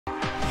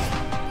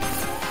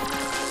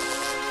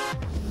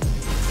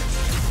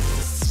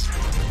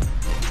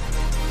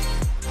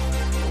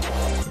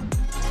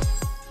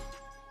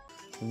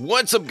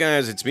What's up,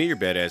 guys? It's me, your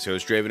badass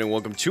host, Draven, and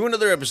welcome to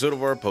another episode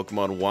of our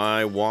Pokemon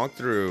Y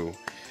walkthrough.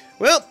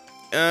 Well,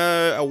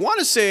 I want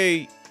to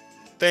say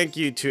thank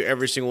you to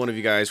every single one of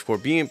you guys for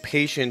being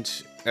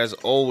patient as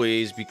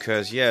always,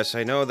 because yes,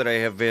 I know that I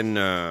have been,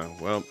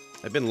 well,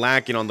 I've been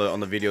lacking on the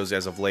videos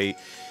as of late,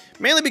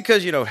 mainly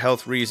because, you know,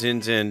 health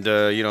reasons and,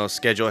 you know,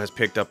 schedule has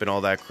picked up and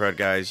all that crud,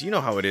 guys. You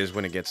know how it is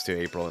when it gets to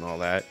April and all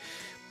that,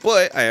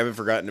 but I haven't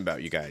forgotten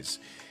about you guys.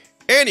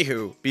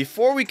 Anywho,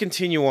 before we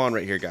continue on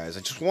right here, guys, I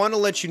just want to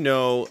let you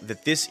know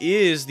that this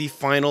is the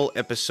final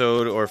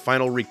episode or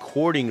final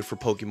recording for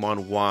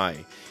Pokemon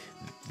Y.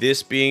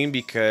 This being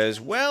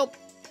because, well,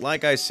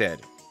 like I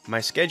said,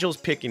 my schedule's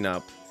picking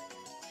up.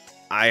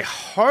 I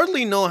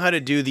hardly know how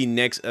to do the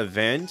next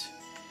event,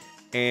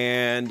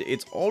 and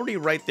it's already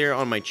right there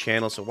on my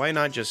channel, so why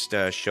not just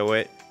show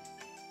it?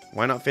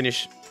 Why not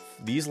finish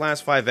these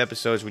last 5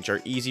 episodes, which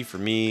are easy for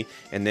me,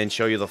 and then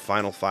show you the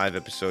final 5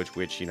 episodes,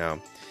 which, you know,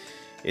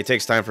 it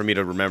takes time for me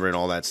to remember and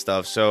all that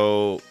stuff.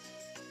 So,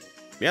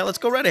 yeah, let's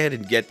go right ahead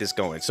and get this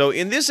going. So,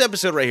 in this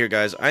episode right here,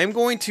 guys, I am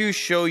going to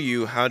show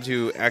you how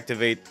to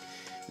activate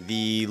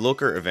the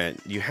Looker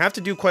event. You have to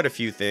do quite a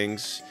few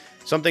things.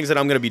 Some things that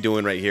I'm going to be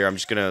doing right here, I'm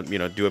just going to, you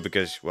know, do it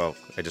because, well,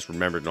 I just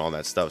remembered and all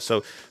that stuff. So,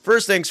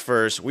 first things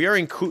first, we are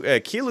in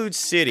Keelud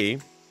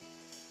City,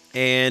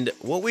 and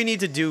what we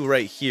need to do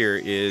right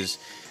here is,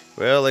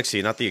 well, let's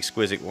see, not the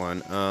exquisite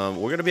one.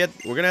 We're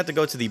gonna have to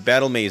go to the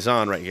Battle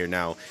Maison right here.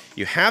 Now,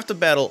 you have to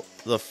battle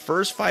the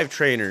first 5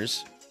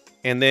 trainers,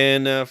 and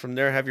then from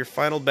there have your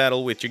final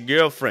battle with your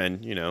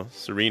girlfriend, you know,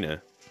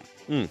 Serena.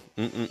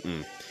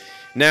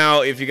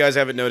 Now, if you guys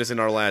haven't noticed in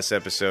our last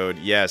episode,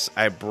 yes,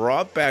 I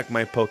brought back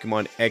my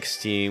Pokemon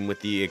X team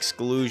with the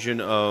exclusion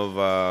of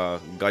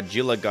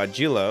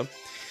Godzilla.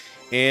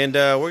 And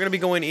we're gonna be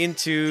going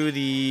into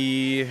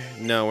the...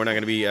 No, we're not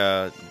gonna be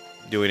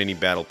doing any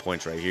battle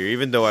points right here,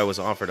 even though I was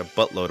offered a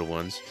buttload of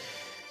ones.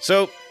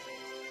 So,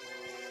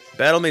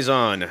 Battle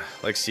Maison.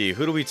 Let's see,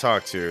 who do we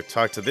talk to?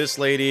 Talk to this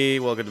lady.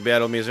 Welcome to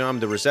Battle Maison.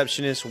 I'm the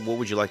receptionist. What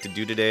would you like to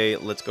do today?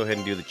 Let's go ahead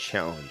and do the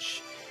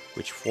challenge.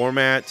 Which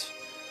format?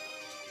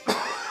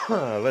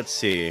 Let's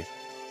see.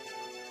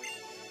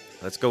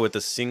 Let's go with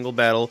the single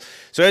battle.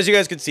 So as you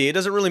guys can see, it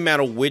doesn't really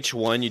matter which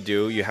one you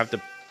do. You have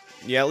to,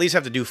 at least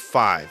have to do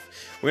 5.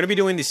 We're going to be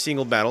doing the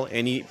single battle.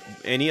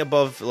 Any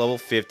above level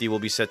 50 will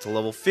be set to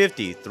level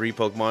 50. 3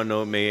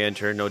 Pokemon may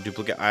enter, no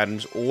duplicate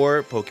items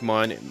or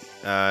Pokemon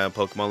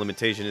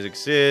limitations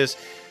exist.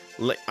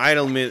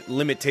 Item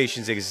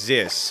limitations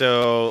exist.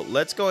 So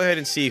let's go ahead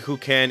and see who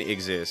can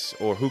exist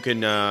or who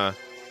can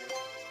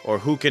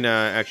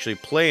actually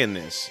play in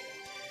this.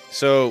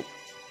 So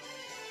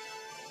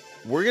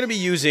we're going to be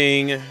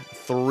using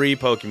 3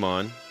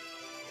 Pokemon,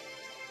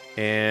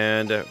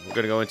 and we're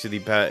going to go into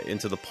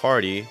the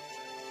party.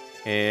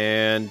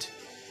 And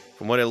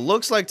from what it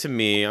looks like to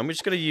me, I'm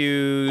just going to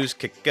use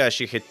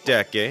Kakashi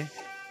Hitake.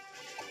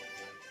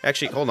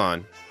 Actually, hold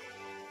on.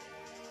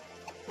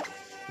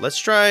 Let's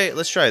try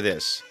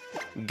this.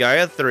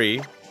 Gaia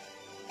 3,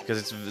 because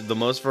it's the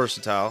most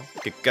versatile.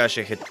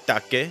 Kakashi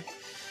Hitake.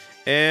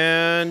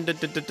 And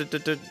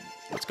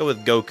let's go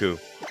with Goku.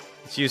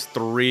 Let's use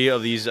 3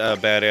 of these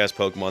badass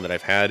Pokemon that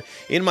I've had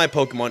in my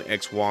Pokemon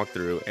X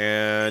walkthrough.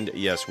 And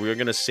yes, we're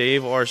going to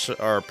save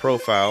our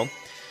profile.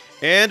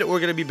 And we're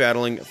going to be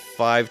battling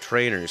 5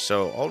 trainers.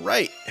 So,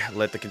 alright,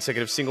 let the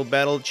consecutive single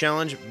battle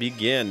challenge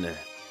begin.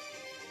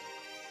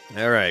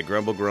 Alright,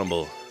 grumble,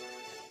 grumble.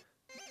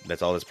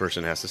 That's all this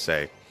person has to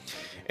say.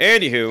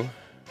 Anywho,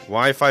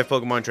 why 5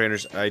 Pokemon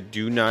trainers? I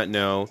do not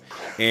know.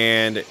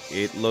 And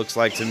it looks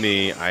like to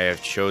me I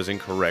have chosen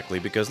correctly,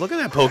 because look at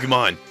that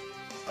Pokemon.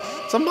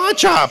 It's a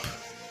Machop.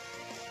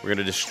 We're going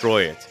to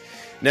destroy it.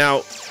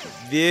 Now,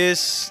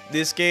 this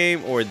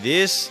game, or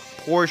this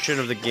portion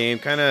of the game,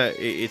 kind of,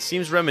 it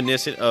seems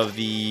reminiscent of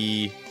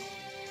the...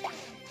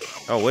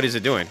 Oh, what is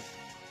it doing?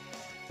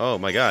 Oh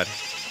my god.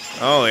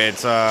 Oh,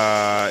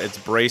 it's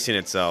bracing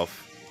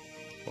itself.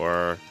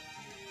 Or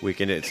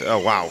weaken it. Oh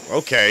wow,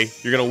 okay.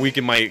 You're gonna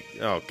weaken my...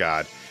 Oh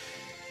god.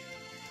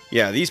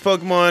 Yeah, these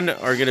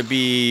Pokemon are gonna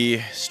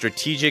be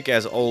strategic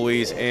as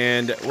always,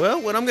 and,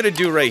 well, what I'm gonna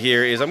do right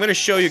here is I'm gonna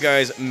show you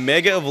guys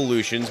Mega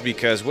Evolutions,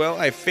 because, well,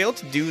 I failed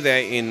to do that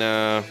in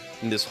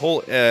this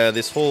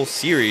whole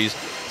series.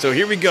 So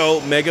here we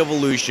go, Mega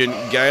Evolution,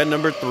 Gaia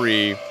number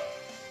 3.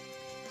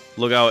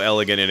 Look how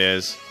elegant it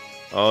is.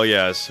 Oh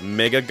yes,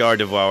 Mega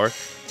Gardevoir,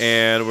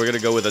 and we're gonna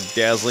go with a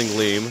Dazzling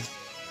Gleam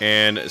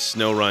and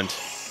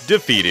Snorunt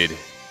defeated.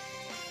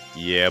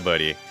 Yeah,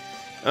 buddy.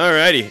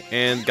 Alrighty,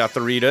 and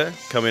Gothorita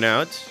coming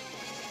out,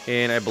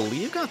 and I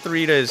believe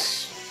Gothorita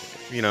is,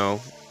 you know,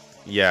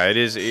 yeah,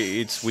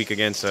 it's weak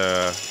against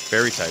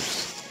fairy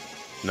types.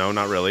 No,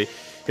 not really.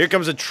 Here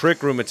comes a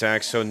Trick Room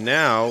attack, so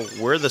now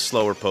we're the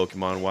slower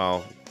Pokemon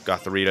while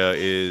Gothorita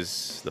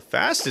is the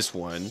fastest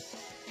one.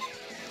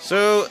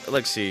 So,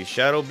 let's see,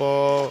 Shadow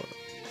Ball,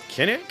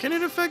 can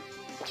it affect?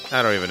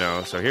 I don't even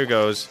know. So here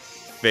goes,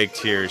 Fake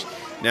Tears.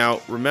 Now,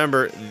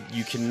 remember,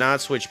 you cannot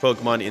switch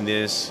Pokemon in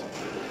this.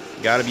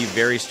 Gotta be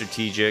very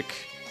strategic,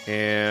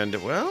 and,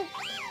 well,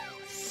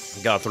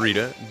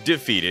 Gothrita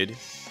defeated.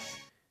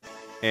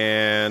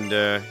 And,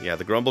 yeah,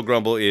 the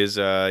Grumble is,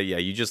 yeah,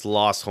 you just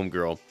lost,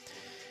 homegirl.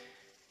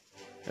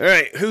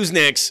 Alright, who's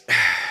next?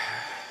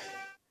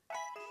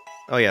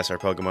 Oh, yes, our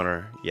Pokemon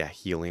are, yeah,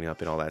 healing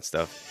up and all that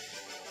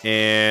stuff.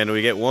 And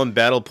we get one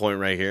battle point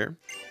right here.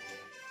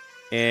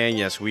 And,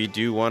 yes, we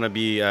do want to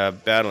be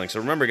battling. So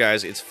remember,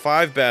 guys, it's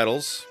 5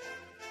 battles.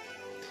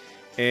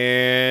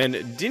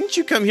 And didn't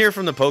you come here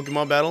from the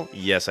Pokemon battle?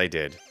 Yes, I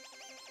did.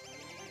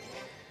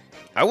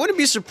 I wouldn't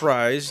be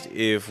surprised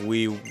if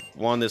we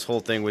won this whole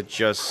thing with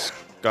just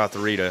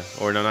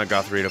Gothrita. Or, no, not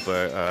Gothrita,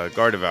 but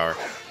Gardevoir.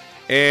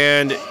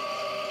 And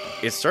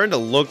it's starting to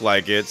look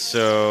like it,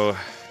 so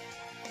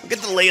I'll get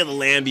the lay of the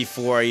land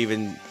before I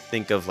even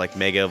think of, like,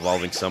 Mega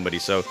Evolving somebody.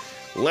 So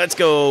let's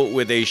go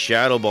with a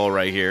Shadow Ball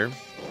right here.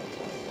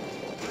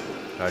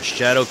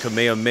 Shadow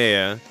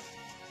Kamehameha.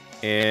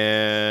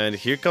 And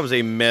here comes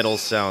a metal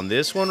sound.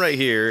 This one right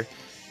here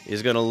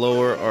is going to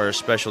lower our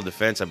special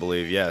defense, I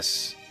believe.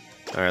 Yes.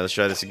 All right, let's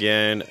try this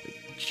again.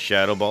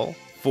 Shadow Ball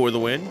for the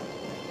win.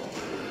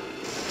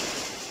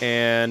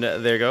 And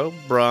there you go.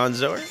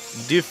 Bronzor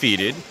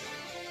defeated.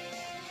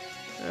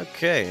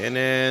 Okay, and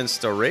then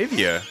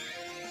Staravia.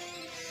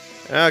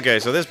 Okay,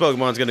 so this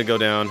Pokemon's going to go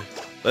down.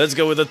 Let's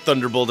go with a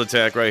Thunderbolt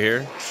attack right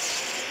here.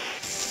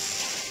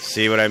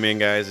 See what I mean,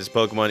 guys? This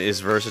Pokemon is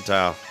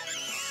versatile.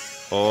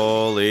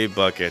 Holy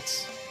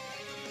buckets.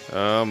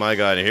 Oh my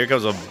god, and here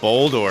comes a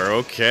Boldor.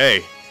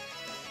 Okay.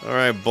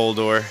 Alright,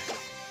 Boldor.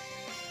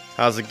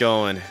 How's it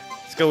going?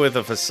 Let's go with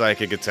a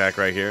Psychic attack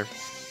right here.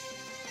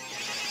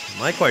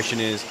 My question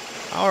is,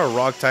 how are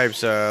rock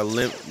types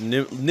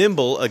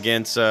nimble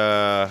against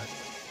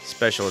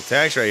special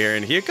attacks right here?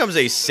 And here comes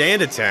a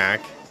Sand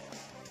attack.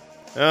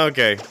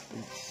 Okay.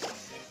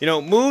 You know,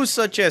 moves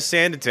such as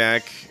Sand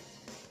attack,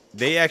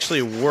 they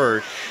actually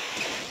work.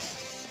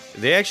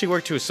 They actually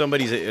work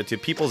to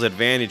people's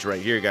advantage right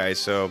here, guys.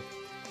 So,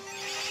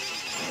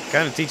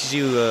 kind of teaches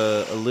you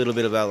a little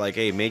bit about, like,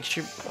 hey,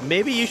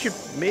 maybe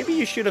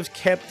you should have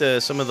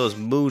kept some of those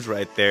moves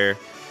right there.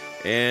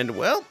 And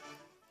well,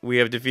 we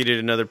have defeated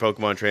another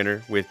Pokemon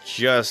trainer with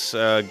just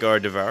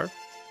Gardevoir.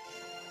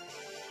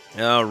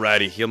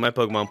 Alrighty, heal my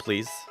Pokemon,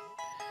 please.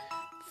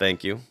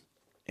 Thank you.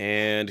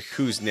 And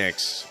who's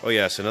next? Oh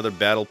yes, another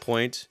battle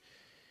point.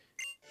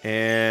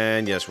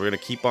 And yes, we're gonna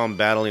keep on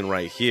battling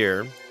right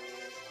here.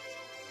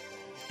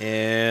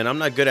 And I'm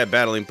not good at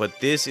battling, but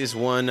this is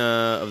one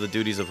of the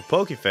duties of a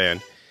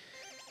Pokefan.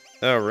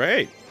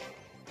 Alright.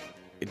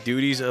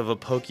 Duties of a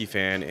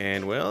Pokefan.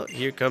 And, well,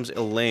 here comes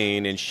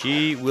Elaine. And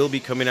she will be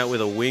coming out with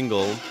a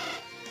Wingull.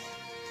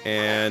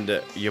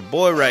 And your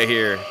boy right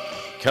here,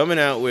 coming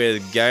out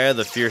with Gaia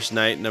the Fierce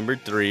Knight, number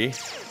 3.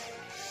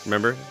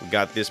 Remember, we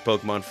got this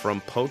Pokemon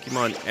from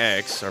Pokemon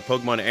X. Our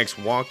Pokemon X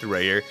walkthrough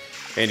right here.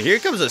 And here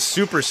comes a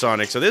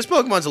Supersonic. So this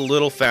Pokemon's a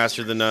little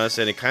faster than us.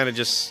 And it kind of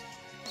just...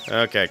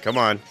 Okay, come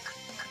on.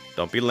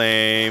 Don't be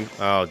lame.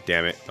 Oh,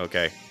 damn it.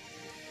 Okay.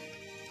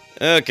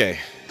 Okay.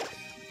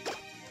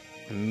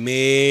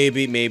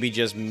 Maybe,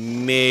 just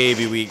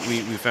maybe we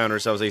found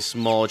ourselves a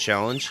small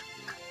challenge.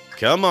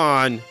 Come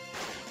on.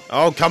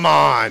 Oh, come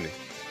on.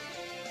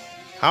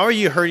 How are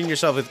you hurting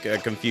yourself with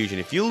confusion?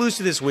 If you lose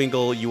to this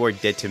Wingull, you are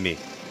dead to me.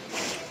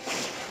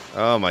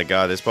 Oh my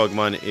god, this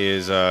Pokemon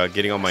is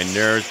getting on my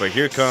nerves. But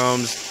here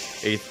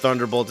comes a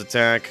Thunderbolt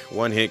attack.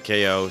 One hit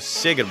KO.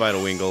 Say goodbye to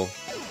Wingull.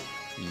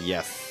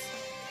 Yes.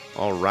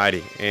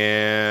 Alrighty.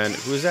 And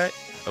who is that?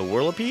 A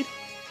Whirlipede?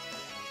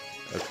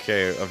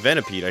 Okay, a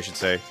Venipede, I should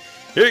say.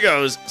 Here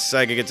goes.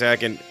 Psychic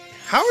attack. And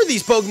how are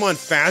these Pokemon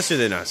faster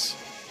than us?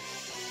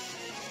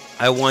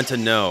 I want to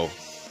know.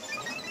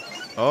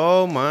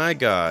 Oh my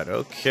god.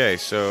 Okay,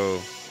 so...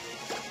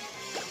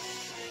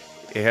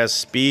 it has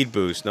speed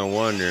boost, no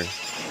wonder.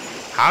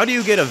 How do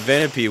you get a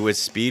Venipede with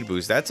speed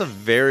boost? That's a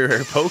very rare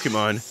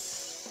Pokemon.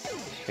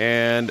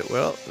 And,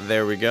 well,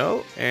 there we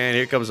go. And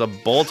here comes a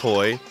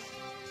Boltoy.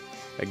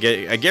 I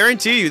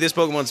guarantee you this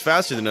Pokemon's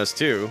faster than us,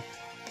 too.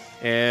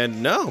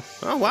 And no.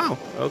 Oh, wow.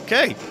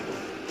 Okay.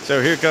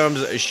 So here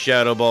comes a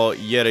Shadow Ball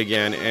yet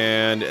again.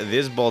 And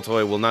this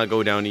Boltoy will not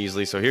go down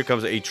easily. So here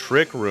comes a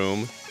Trick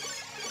Room.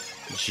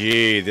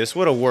 Gee, this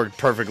would have worked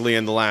perfectly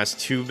in the last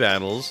 2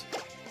 battles.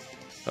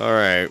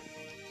 Alright.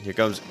 Here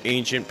comes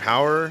Ancient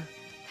Power.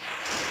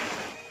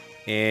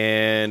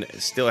 And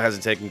still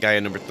hasn't taken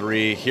Gaia number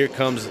 3. Here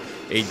comes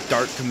a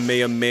Dark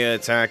Kamehameha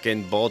attack,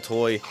 and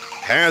Boltoy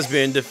has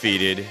been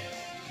defeated.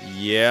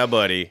 Yeah,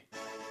 buddy.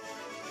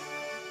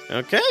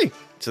 Okay,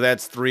 so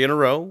that's 3 in a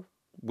row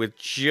with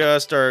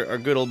just our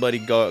good old buddy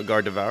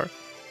Gardevoir.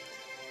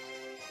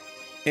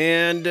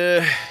 And,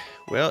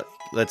 well,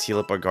 let's heal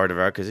up our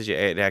Gardevoir because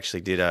it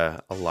actually did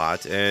a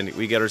lot. And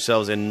we got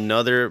ourselves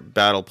another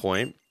battle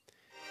point.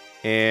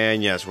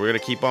 And, yes, we're going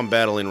to keep on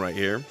battling right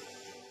here.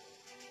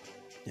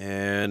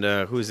 And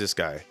who's this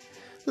guy?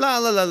 La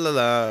la la la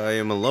la, I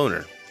am a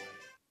loner.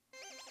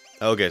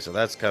 Okay, so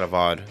that's kind of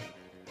odd.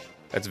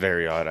 That's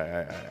very odd,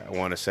 I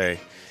want to say.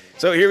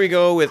 So here we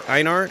go with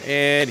Einar,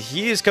 and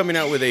he is coming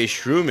out with a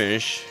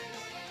Shroomish.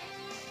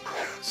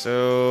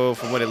 So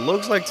from what it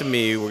looks like to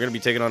me, we're gonna be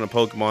taking on a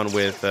Pokemon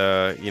with,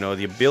 you know,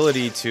 the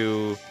ability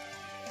to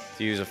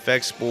use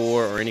Effect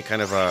Spore or any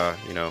kind of,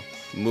 you know,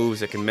 moves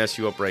that can mess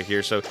you up right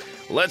here. So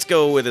let's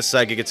go with a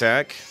Psychic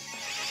Attack.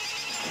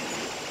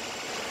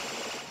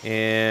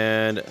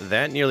 And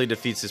that nearly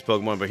defeats this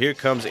Pokemon, but here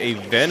comes a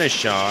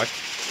Venoshock.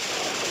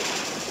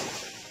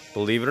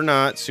 Believe it or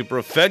not, super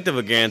effective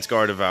against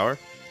Gardevoir.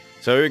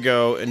 So here we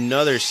go,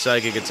 another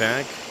Psychic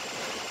Attack.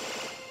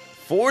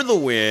 For the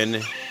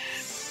win.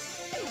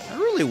 I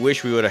really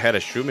wish we would have had a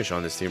Shroomish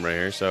on this team right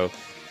here. So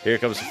here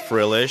comes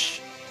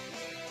Frillish.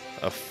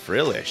 A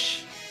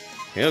Frillish.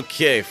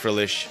 Okay,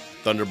 Frillish.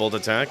 Thunderbolt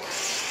attack.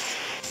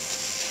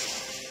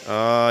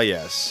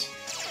 Yes.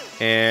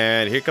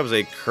 And here comes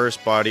a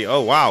Cursed Body.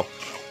 Oh, wow.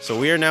 So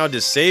we are now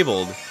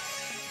disabled.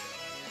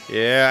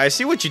 Yeah, I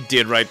see what you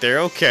did right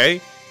there.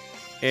 Okay.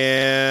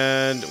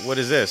 And what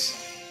is this?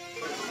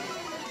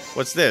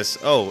 What's this?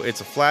 Oh,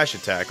 it's a flash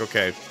attack.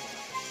 Okay.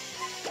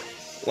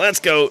 Let's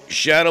go.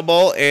 Shadow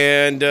Ball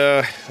and,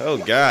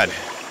 oh, God.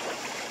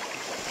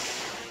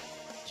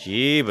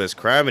 Jeebus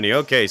Cravity.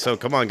 Okay, so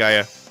come on,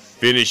 Gaia.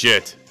 Finish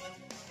it.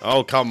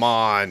 Oh, come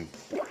on.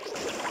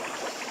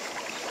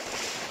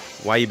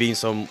 Why are you being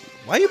so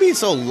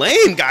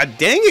lame? God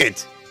dang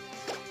it.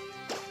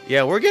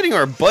 Yeah, we're getting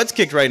our butts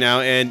kicked right now,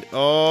 and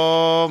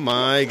oh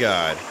my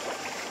God.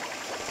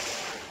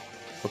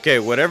 Okay,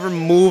 whatever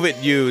move it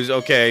used,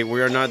 okay, we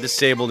are not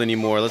disabled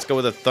anymore. Let's go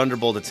with a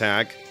Thunderbolt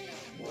attack.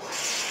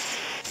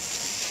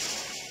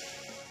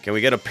 Can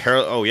we get a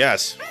oh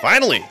yes,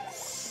 finally.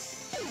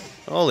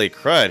 Holy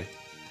crud.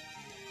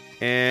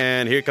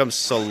 And here comes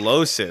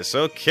Solosis.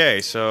 Okay,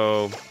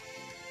 so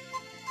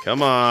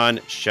come on,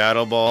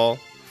 Shadow Ball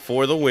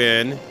for the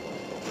win.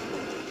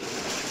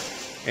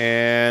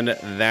 And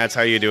that's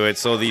how you do it.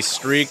 So the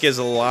streak is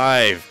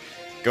alive.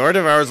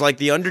 Gardevoir is like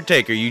the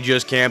Undertaker. You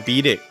just can't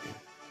beat it.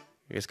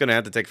 It's going to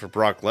have to take for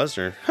Brock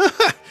Lesnar.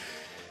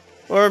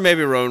 Or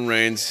maybe Roman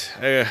Reigns.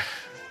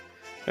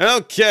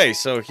 Okay,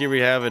 so here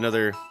we have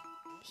another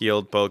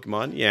healed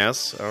Pokemon.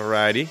 Yes,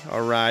 alrighty,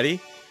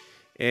 alrighty.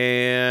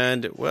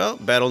 And, well,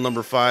 battle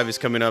number 5 is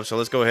coming up, so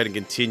let's go ahead and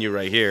continue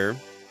right here.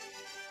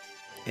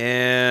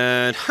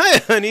 And, hi,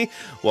 honey.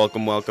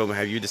 Welcome, welcome.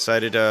 Have you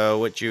decided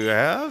what you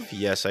have?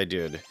 Yes, I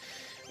did.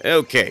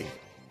 Okay.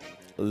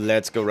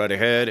 Let's go right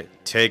ahead.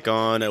 Take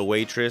on a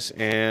waitress,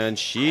 and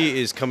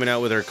she is coming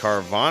out with her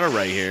Carvana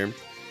right here.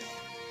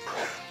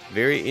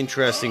 Very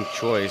interesting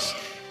choice.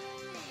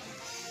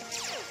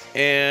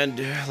 And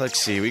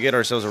let's see, we get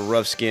ourselves a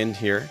rough skin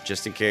here,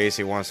 just in case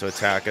he wants to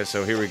attack us.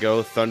 So here we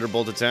go,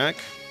 Thunderbolt attack.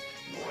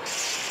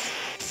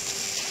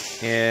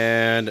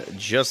 And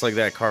just like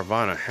that,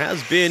 Carvana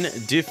has been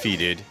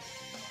defeated.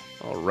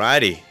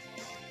 Alrighty.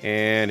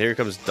 And here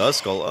comes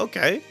Duskull.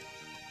 Okay.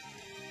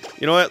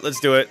 You know what? Let's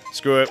do it.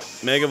 Screw it.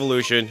 Mega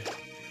Evolution.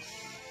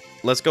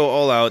 Let's go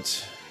all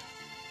out.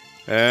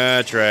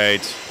 That's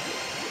right.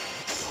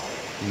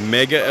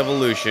 Mega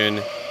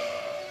Evolution.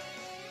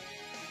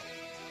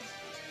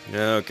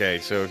 Okay,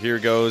 so here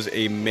goes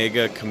a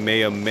Mega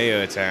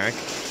Kamehameha attack.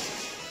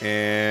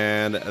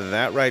 And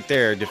that right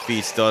there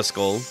defeats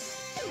Duskull.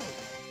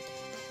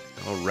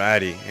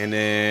 Alrighty, and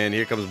then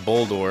here comes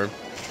Boldor.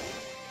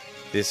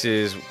 This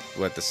is,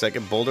 what, the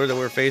second Boulder that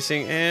we're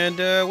facing. And,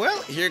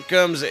 well, here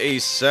comes a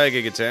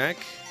Psychic attack.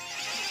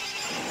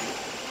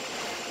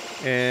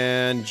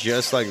 And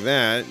just like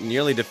that,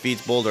 nearly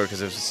defeats Boulder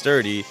because it's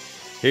sturdy.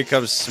 Here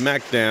comes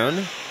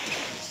Smackdown.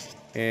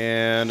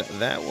 And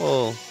that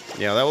will...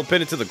 yeah, that will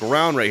pin it to the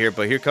ground right here,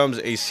 but here comes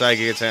a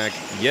Psychic attack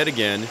yet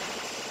again.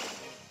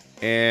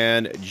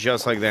 And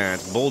just like that,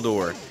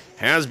 Boldor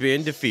has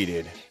been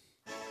defeated.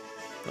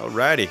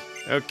 Alrighty,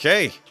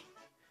 okay.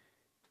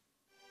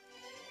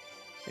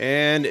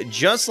 And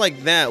just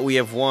like that, we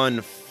have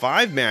won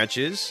 5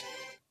 matches.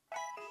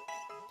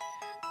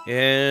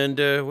 And,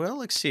 well,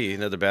 let's see,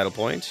 another battle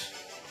point.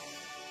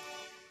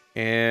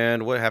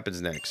 And what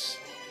happens next?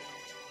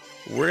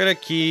 We're gonna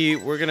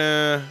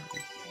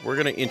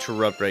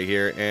interrupt right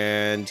here,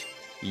 and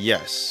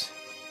yes.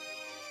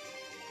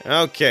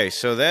 Okay,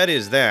 so that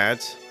is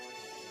that.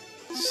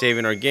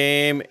 Saving our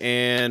game,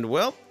 and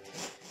well,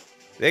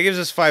 that gives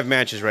us 5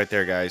 matches right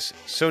there, guys.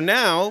 So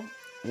now,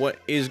 what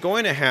is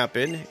going to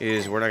happen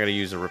is we're not going to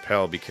use the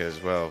repel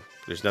because, well,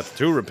 there's nothing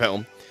to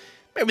repel.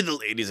 Maybe the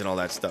ladies and all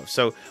that stuff.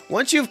 So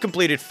once you've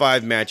completed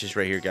 5 matches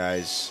right here,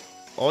 guys,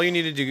 all you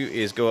need to do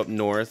is go up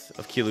north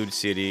of Keelud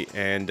City,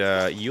 and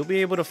you'll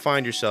be able to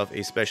find yourself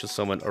a special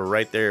summon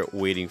right there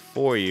waiting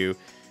for you.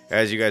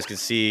 As you guys can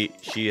see,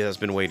 she has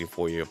been waiting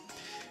for you.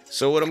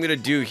 So what I'm going to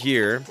do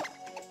here,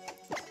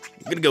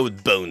 I'm going to go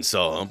with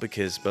Bonesaw,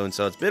 because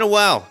Bonesaw, it's been a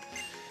while.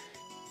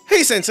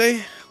 Hey,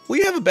 Sensei, will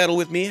you have a battle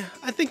with me?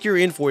 I think you're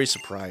in for a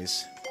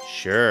surprise.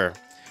 Sure.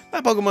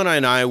 My Pokemon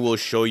and I will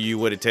show you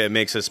what it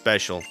makes us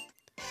special.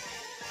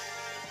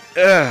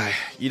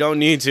 You don't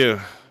need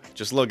to.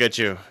 Just look at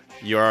you.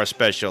 You are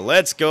special.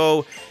 Let's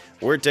go.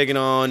 We're taking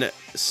on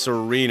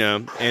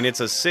Serena, and it's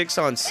a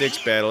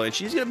 6-on-6 battle, and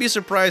she's going to be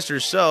surprised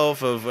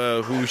herself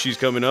of who she's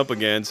coming up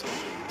against.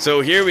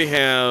 So here we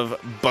have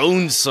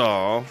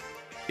Bonesaw,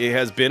 It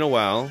has been a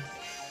while.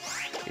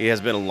 It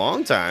has been a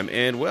long time.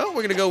 And, well, we're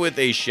going to go with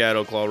a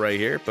Shadow Claw right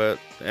here. But,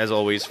 as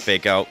always,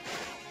 fake out.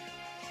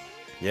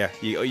 Yeah,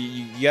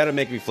 you got to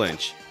make me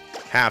flinch.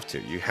 Have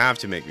to. You have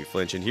to make me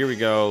flinch. And here we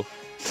go.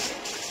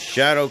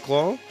 Shadow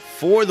Claw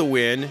for the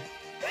win.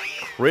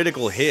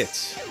 Critical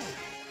hits.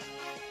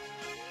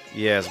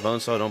 Yes,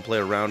 Bonesaw, don't play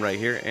around right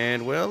here.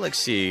 And, well, let's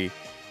see.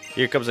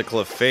 Here comes a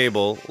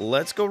Clefable.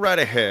 Let's go right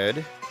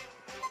ahead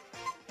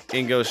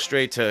and go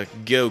straight to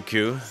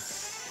Goku.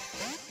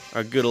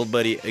 Our good old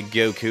buddy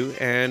Goku.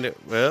 And,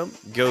 well,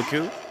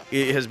 Goku,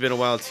 it has been a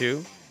while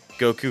too.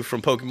 Goku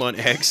from Pokemon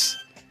X.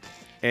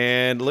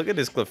 And look at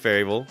this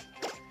Clefable.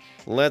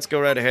 Let's go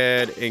right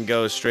ahead and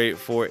go straight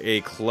for a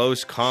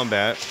close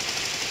combat.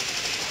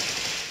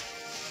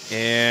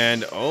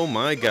 And, oh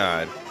my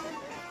god.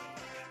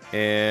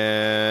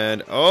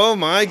 And, oh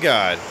my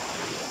god.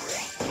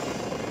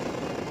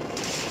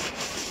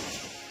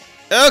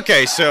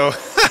 Okay, so...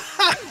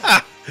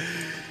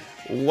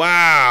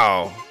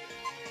 Wow.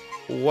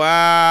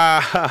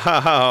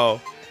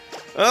 Wow.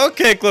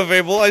 Okay,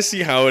 Clefable, I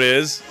see how it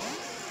is.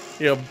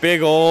 You know,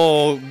 big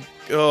old...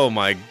 Oh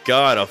my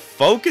god, a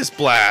Focus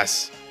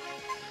Blast.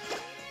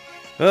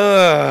 You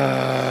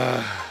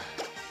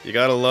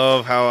gotta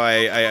love how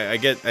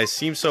I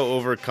seem so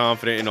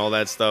overconfident and all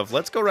that stuff.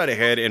 Let's go right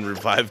ahead and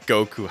revive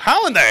Goku.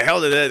 How in the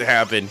hell did that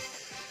happen?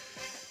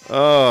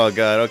 Oh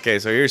god, okay,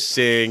 so here's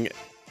Sing.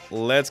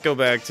 Let's go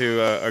back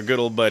to our good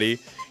old buddy.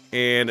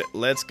 And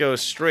let's go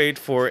straight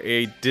for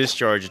a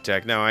discharge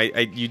attack. Now,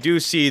 you do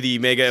see the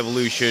Mega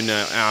Evolution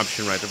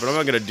option right there, but I'm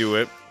not going to do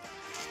it.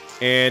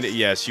 And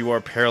yes, you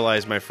are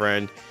paralyzed, my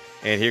friend.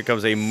 And here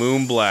comes a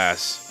Moon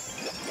Blast.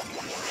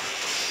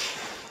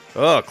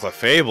 Oh,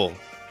 Clefable.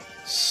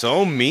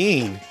 So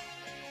mean.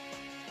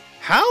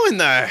 How in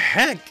the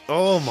heck?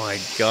 Oh my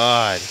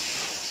god.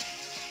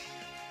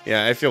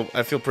 Yeah, I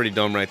feel pretty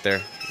dumb right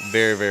there.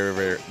 Very, very,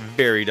 very,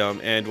 very dumb.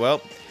 And,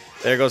 well,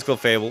 there goes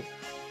Clefable.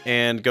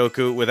 And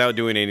Goku, without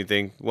doing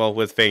anything, well,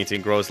 with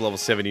fainting, grows to level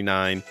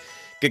 79.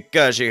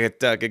 Kakashi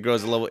Hitaka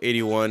grows to level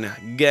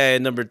 81. Guy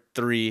number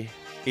 3,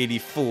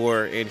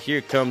 84. And here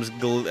comes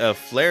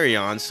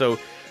Flareon. So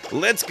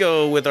let's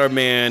go with our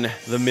man,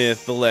 the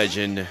myth, the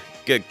legend,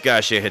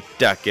 Kakashi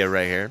Hitaka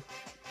right here.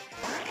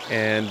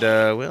 And,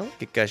 well,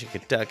 Kakashi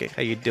Hitaka,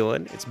 how you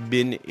doing? It's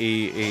been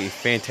a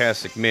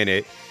fantastic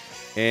minute.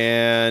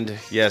 And,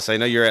 yes, I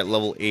know you're at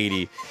level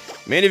 80.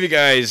 Many of you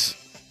guys,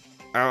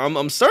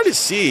 I'm starting to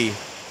see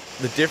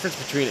the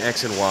difference between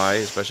X and Y,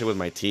 especially with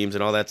my teams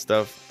and all that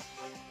stuff.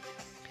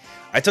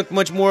 I took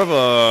much more of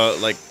a,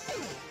 like,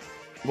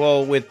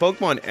 well, with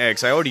Pokemon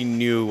X, I already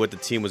knew what the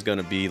team was going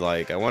to be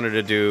like. I wanted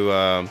to do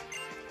a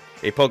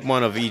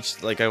Pokemon of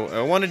each, like,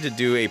 I wanted to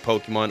do a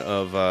Pokemon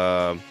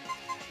of,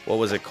 what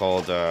was it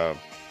called? I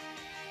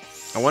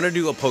want to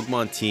do a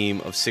Pokemon team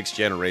of 6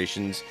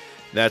 generations.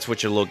 That's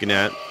what you're looking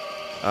at.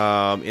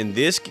 In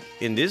this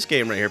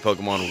game right here,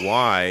 Pokemon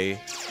Y,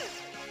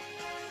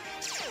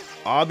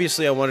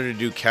 obviously, I wanted to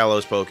do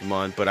Kalos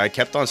Pokemon, but I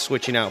kept on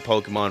switching out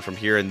Pokemon from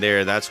here and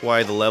there. That's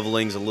why the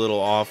leveling's a little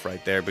off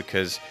right there,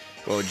 because,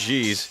 well,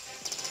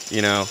 geez,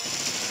 you know,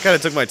 kind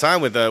of took my time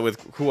with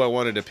who I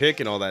wanted to pick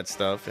and all that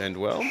stuff. And,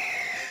 well,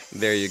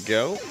 there you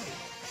go.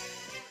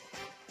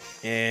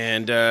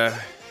 And,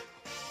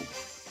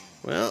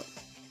 well,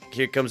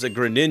 here comes a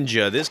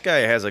Greninja. This guy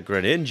has a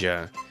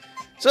Greninja.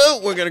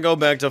 So, we're going to go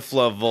back to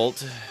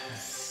Fluffvolt.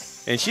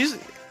 And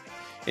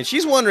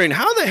she's wondering,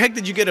 how the heck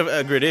did you get a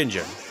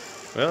Greninja?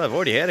 Well, I've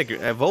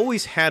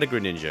always had a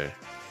Greninja.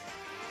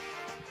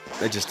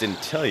 I just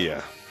didn't tell you.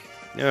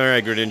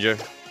 Alright,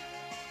 Greninja.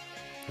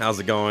 How's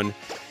it going?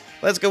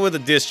 Let's go with a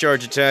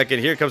discharge attack, and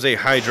here comes a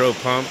Hydro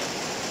Pump.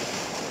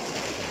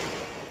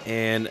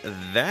 And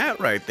that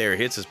right there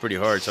hits us pretty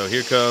hard. So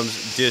here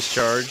comes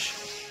discharge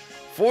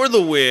for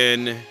the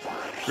win.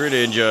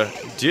 Greninja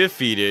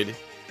defeated.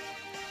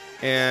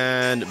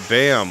 And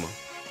bam.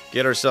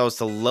 Get ourselves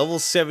to level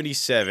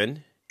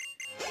 77.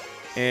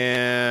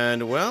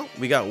 And, well,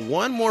 we got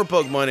one more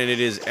Pokemon, and it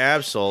is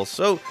Absol.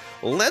 So,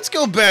 let's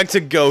go back to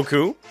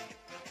Goku.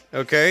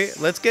 Okay,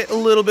 let's get a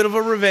little bit of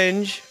a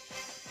revenge.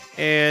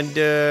 And,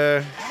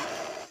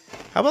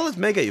 how about let's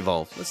Mega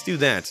Evolve? Let's do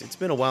that. It's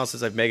been a while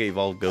since I've Mega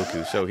Evolved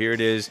Goku. So, here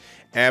it is.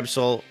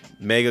 Absol,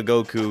 Mega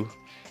Goku.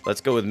 Let's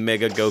go with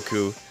Mega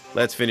Goku.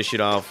 Let's finish it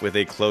off with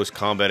a close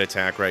combat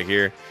attack right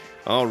here.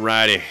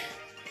 Alrighty.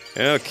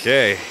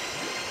 Okay.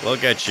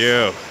 Look at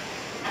you.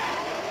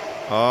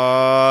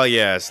 Oh,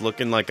 yes.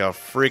 Looking like a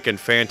freaking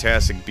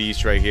fantastic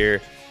beast right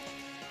here.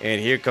 And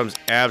here comes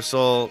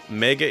Absol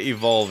Mega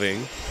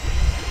Evolving.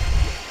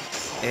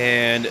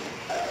 And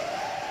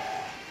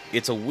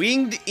it's a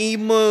winged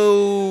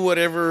emo,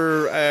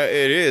 whatever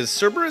it is.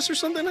 Cerberus or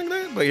something like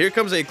that. But here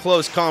comes a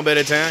close combat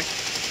attack.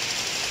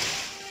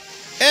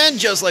 And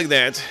just like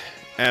that,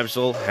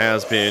 Absol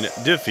has been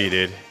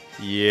defeated.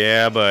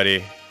 Yeah,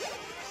 buddy.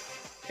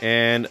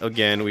 And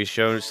again, we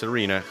show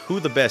Serena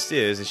who the best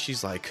is. And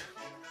she's like,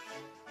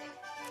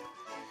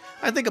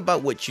 I think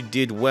about what you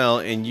did well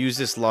and use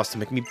this loss to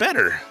make me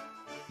better.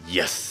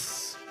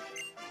 Yes.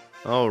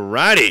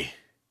 Alrighty.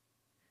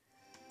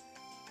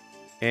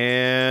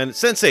 And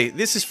Sensei,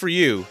 this is for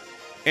you.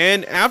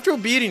 And after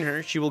beating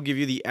her, she will give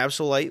you the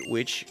Absolite,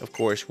 which, of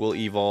course, will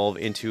evolve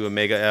into a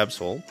Mega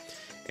Absol.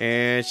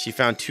 And she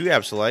found 2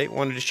 Absolite.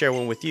 Wanted to share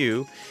one with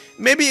you.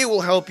 Maybe it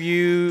will help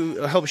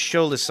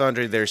show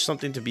Lysandre there's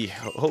something to be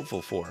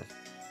hopeful for.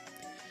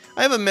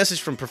 I have a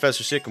message from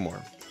Professor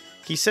Sycamore.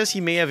 He says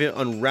he may have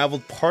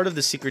unraveled part of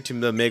the secret to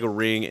the Mega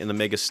Ring and the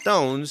Mega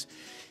Stones.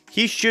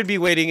 He should be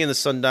waiting in the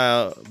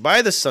sundial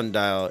by the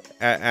sundial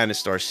at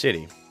Anistar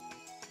City.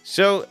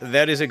 So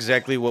that is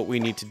exactly what we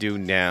need to do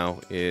now.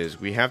 Is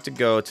we have to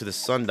go to the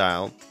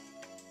sundial,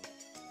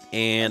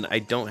 and I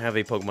don't have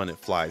a Pokemon that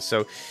flies,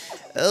 so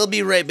I'll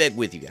be right back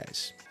with you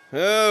guys.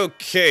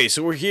 Okay,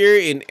 so we're here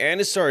in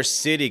Anistar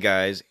City,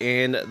 guys,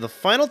 and the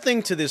final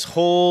thing to this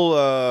whole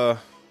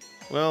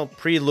well,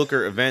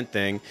 pre-looker event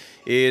thing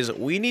is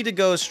we need to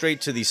go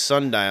straight to the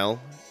sundial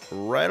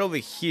right over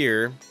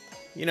here.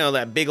 You know,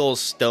 that big old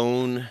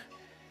stone.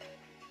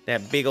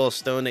 That big old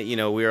stone that, you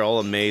know, we're all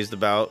amazed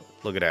about.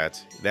 Look at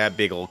that. That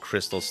big old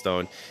crystal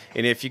stone.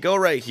 And if you go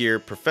right here,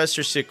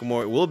 Professor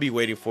Sycamore will be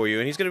waiting for you.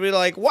 And he's going to be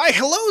like, why,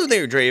 hello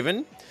there,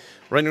 Draven.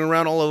 Running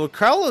around all over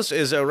Carlos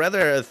is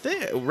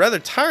rather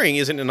tiring,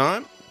 isn't it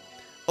not?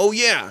 Oh,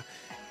 yeah.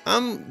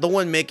 I'm the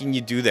one making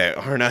you do that,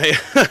 aren't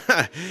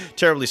I?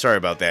 Terribly sorry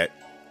about that.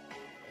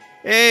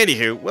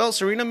 Anywho, well,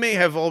 Serena may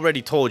have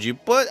already told you,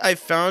 but I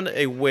found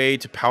a way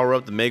to power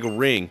up the Mega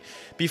Ring.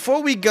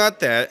 Before we got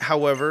that,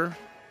 however,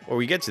 or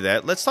we get to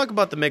that, let's talk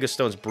about the Mega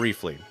Stones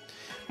briefly.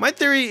 My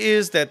theory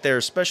is that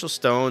they're special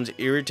stones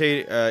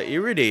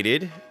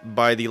irradiated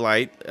by the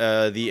light,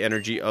 the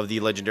energy of the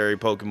legendary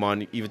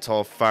Pokemon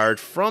Yveltal fired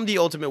from the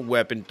ultimate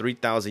weapon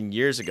 3,000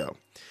 years ago.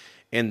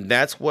 And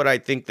that's what I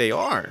think they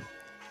are.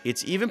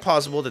 It's even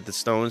possible that the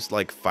stones,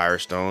 like Fire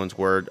Stones,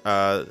 were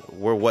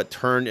what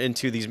turned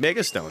into these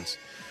Mega Stones.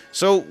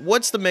 So,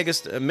 what's the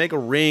Mega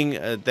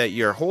Ring that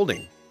you're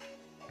holding?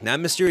 That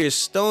mysterious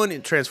stone,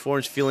 it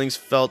transforms feelings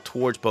felt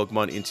towards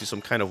Pokemon into some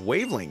kind of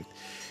wavelength.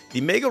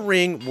 The Mega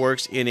Ring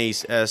works in a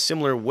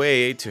similar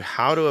way to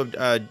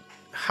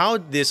how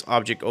this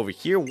object over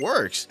here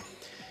works.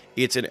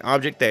 It's an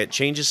object that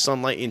changes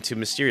sunlight into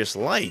mysterious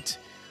light.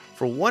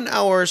 For 1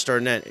 hour,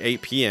 starting at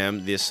 8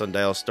 p.m., this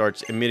sundial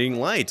starts emitting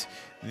light.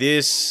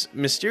 This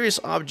mysterious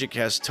object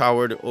has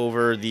towered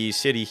over the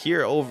city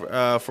here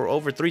for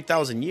over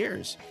 3,000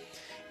 years.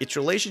 Its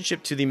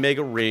relationship to the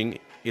Mega Ring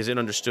isn't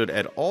understood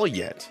at all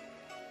yet.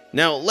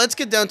 Now, let's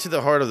get down to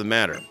the heart of the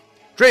matter.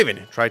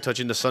 Draven, try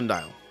touching the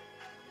sundial.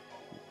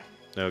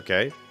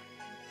 Okay.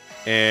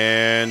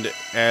 And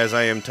as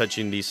I am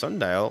touching the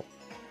sundial...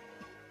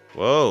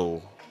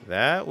 Whoa,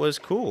 that was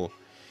cool.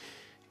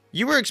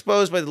 You were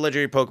exposed by the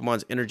legendary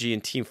Pokemon's energy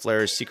in Team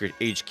Flare's secret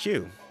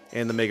HQ.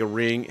 And the Mega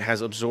Ring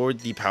has absorbed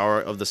the power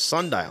of the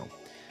sundial.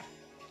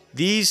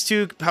 These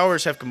two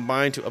powers have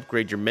combined to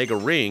upgrade your Mega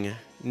Ring.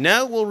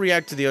 Now it will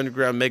react to the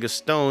underground Mega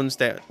Stones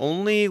that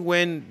only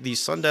when the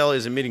sundial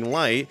is emitting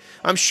light.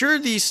 I'm sure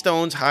these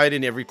stones hide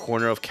in every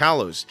corner of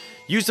Kalos.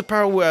 Use the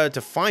power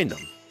to find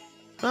them.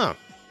 Huh.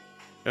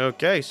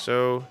 Okay,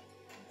 so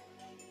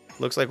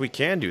looks like we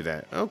can do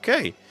that.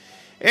 Okay.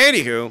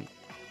 Anywho,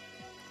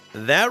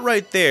 that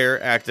right there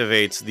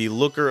activates the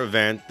Looker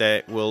event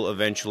that we'll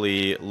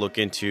eventually look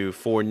into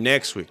for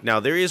next week. Now,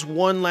 there is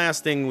one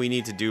last thing we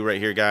need to do right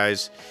here,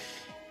 guys.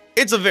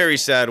 It's a very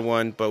sad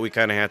one, but we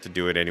kind of have to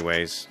do it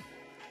anyways.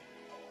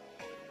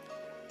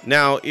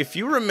 Now, if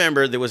you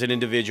remember, there was an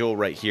individual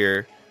right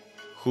here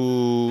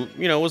who,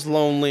 you know, was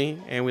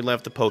lonely, and we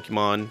left the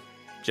Pokemon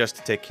just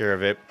to take care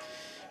of it.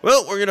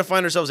 Well, we're going to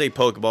find ourselves a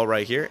Pokeball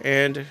right here,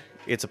 and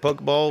it's a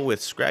Pokeball with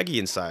Scraggy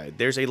inside.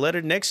 There's a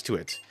letter next to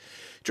it.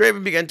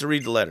 Draven began to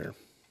read the letter.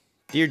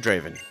 Dear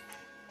Draven,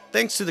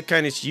 thanks to the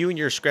kindness you and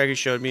your Scraggy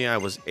showed me, I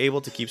was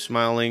able to keep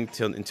smiling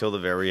until the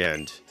very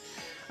end.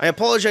 I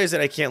apologize that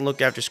I can't look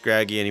after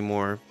Scraggy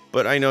anymore,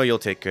 but I know you'll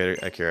take care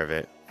of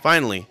it.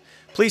 Finally,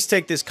 please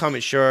take this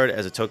Comet Shard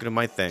as a token of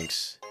my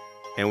thanks.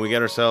 And we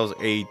got ourselves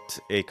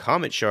a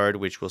Comet Shard,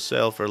 which will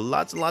sell for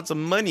lots and lots of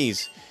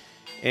monies.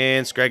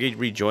 And Scraggy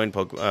rejoined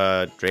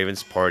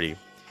Draven's party.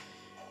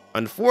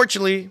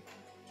 Unfortunately,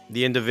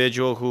 the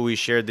individual who we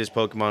shared this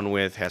Pokemon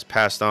with has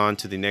passed on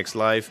to the next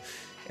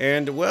life.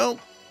 And, well,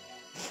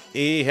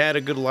 he had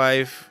a good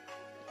life.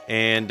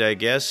 And I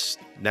guess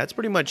that's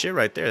pretty much it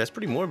right there. That's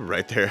pretty morbid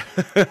right there.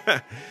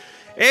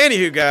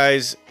 Anywho,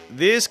 guys,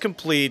 this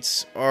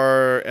completes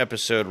our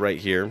episode right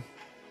here.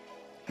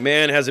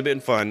 Man, has it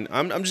been fun.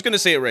 I'm just going to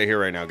say it right here,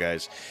 right now,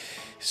 guys.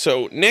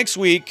 So, next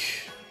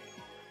week,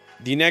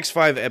 the next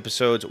 5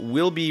 episodes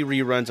will be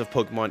reruns of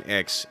Pokemon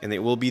X, and it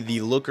will be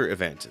the Looker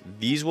event.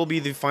 These will be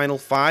the final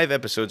 5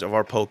 episodes of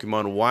our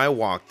Pokemon Y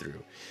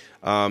walkthrough.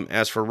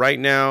 As for right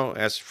now,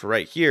 as for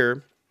right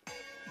here,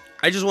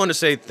 I just want to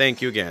say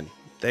thank you again.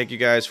 Thank you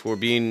guys for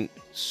being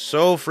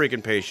so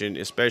freaking patient,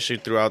 especially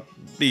throughout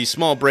the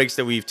small breaks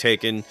that we've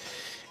taken.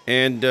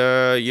 And,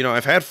 you know,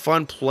 I've had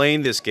fun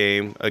playing this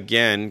game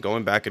again,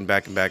 going back and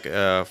back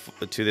to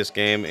this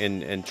game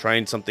and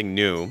trying something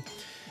new.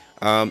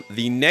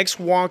 The next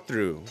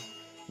walkthrough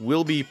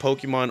will be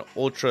Pokemon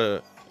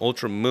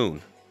Ultra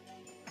Moon.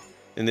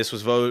 and this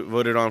was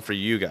voted on for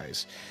you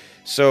guys.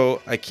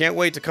 So I can't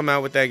wait to come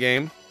out with that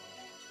game.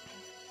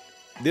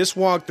 This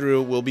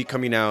walkthrough will be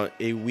coming out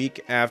a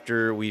week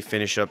after we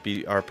finish up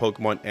our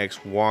Pokemon X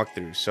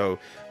walkthrough, so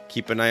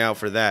keep an eye out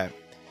for that.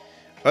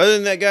 Other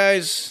than that,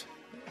 guys,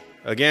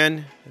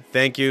 again,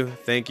 thank you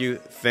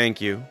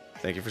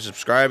for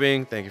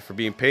subscribing. Thank you for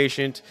being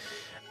patient.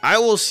 I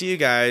will see you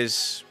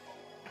guys.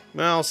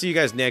 Well, I'll see you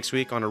guys next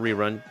week on a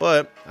rerun,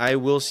 but I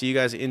will see you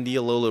guys in the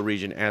Alola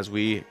region as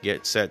we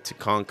get set to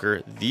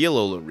conquer the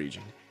Alola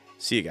region.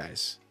 See you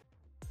guys.